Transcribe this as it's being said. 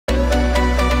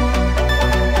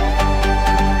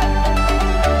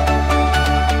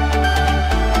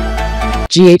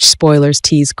GH spoilers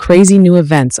tease crazy new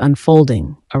events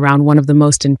unfolding around one of the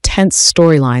most intense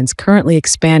storylines currently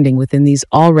expanding within these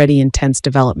already intense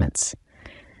developments.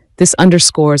 This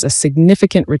underscores a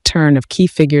significant return of key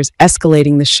figures,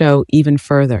 escalating the show even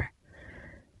further.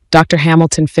 Dr.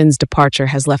 Hamilton Finn's departure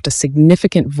has left a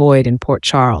significant void in Port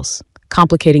Charles,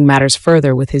 complicating matters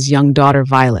further with his young daughter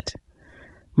Violet.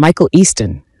 Michael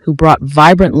Easton, who brought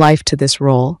vibrant life to this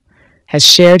role, has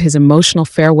shared his emotional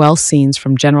farewell scenes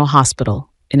from General Hospital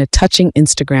in a touching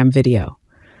Instagram video.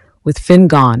 With Finn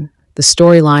gone, the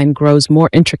storyline grows more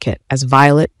intricate as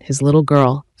Violet, his little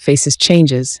girl, faces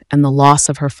changes and the loss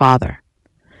of her father.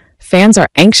 Fans are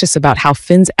anxious about how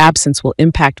Finn's absence will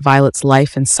impact Violet's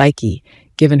life and psyche,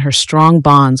 given her strong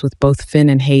bonds with both Finn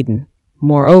and Hayden.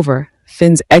 Moreover,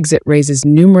 Finn's exit raises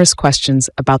numerous questions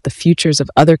about the futures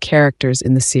of other characters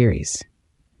in the series.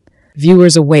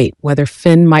 Viewers await whether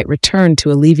Finn might return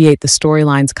to alleviate the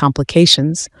storyline's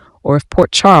complications, or if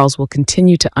Port Charles will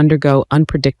continue to undergo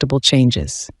unpredictable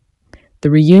changes. The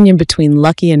reunion between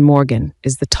Lucky and Morgan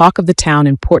is the talk of the town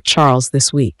in Port Charles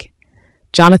this week.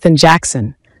 Jonathan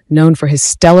Jackson, known for his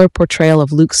stellar portrayal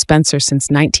of Luke Spencer since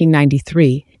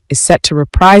 1993, is set to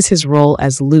reprise his role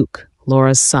as Luke,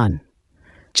 Laura's son.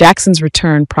 Jackson's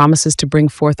return promises to bring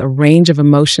forth a range of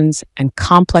emotions and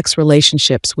complex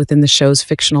relationships within the show's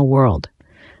fictional world.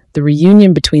 The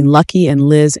reunion between Lucky and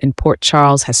Liz in Port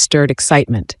Charles has stirred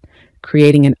excitement,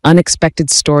 creating an unexpected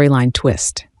storyline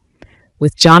twist.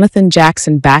 With Jonathan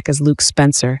Jackson back as Luke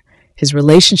Spencer, his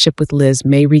relationship with Liz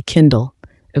may rekindle,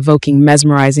 evoking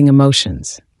mesmerizing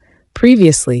emotions.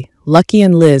 Previously, Lucky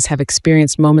and Liz have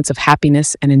experienced moments of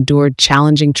happiness and endured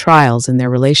challenging trials in their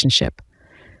relationship.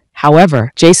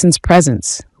 However, Jason's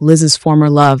presence, Liz's former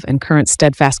love and current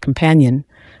steadfast companion,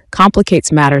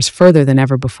 complicates matters further than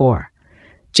ever before.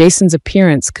 Jason's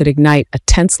appearance could ignite a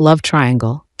tense love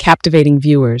triangle, captivating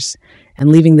viewers and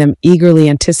leaving them eagerly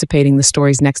anticipating the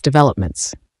story's next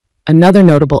developments. Another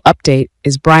notable update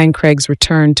is Brian Craig's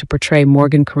return to portray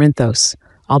Morgan Corinthos,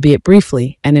 albeit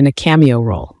briefly and in a cameo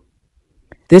role.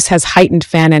 This has heightened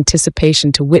fan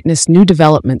anticipation to witness new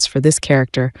developments for this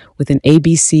character within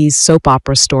ABC's soap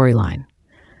opera storyline.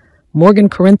 Morgan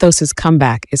Corinthos'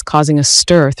 comeback is causing a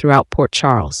stir throughout Port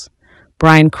Charles.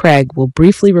 Brian Craig will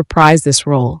briefly reprise this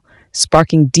role,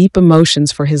 sparking deep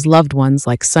emotions for his loved ones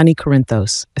like Sonny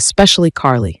Corinthos, especially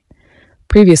Carly.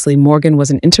 Previously, Morgan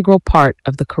was an integral part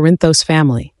of the Corinthos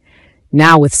family.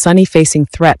 Now, with Sonny facing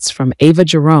threats from Ava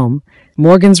Jerome,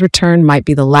 Morgan's return might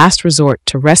be the last resort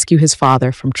to rescue his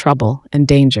father from trouble and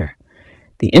danger.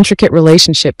 The intricate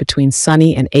relationship between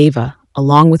Sonny and Ava,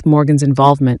 along with Morgan's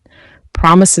involvement,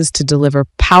 promises to deliver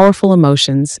powerful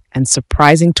emotions and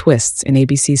surprising twists in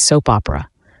ABC's soap opera,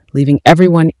 leaving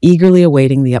everyone eagerly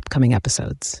awaiting the upcoming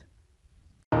episodes.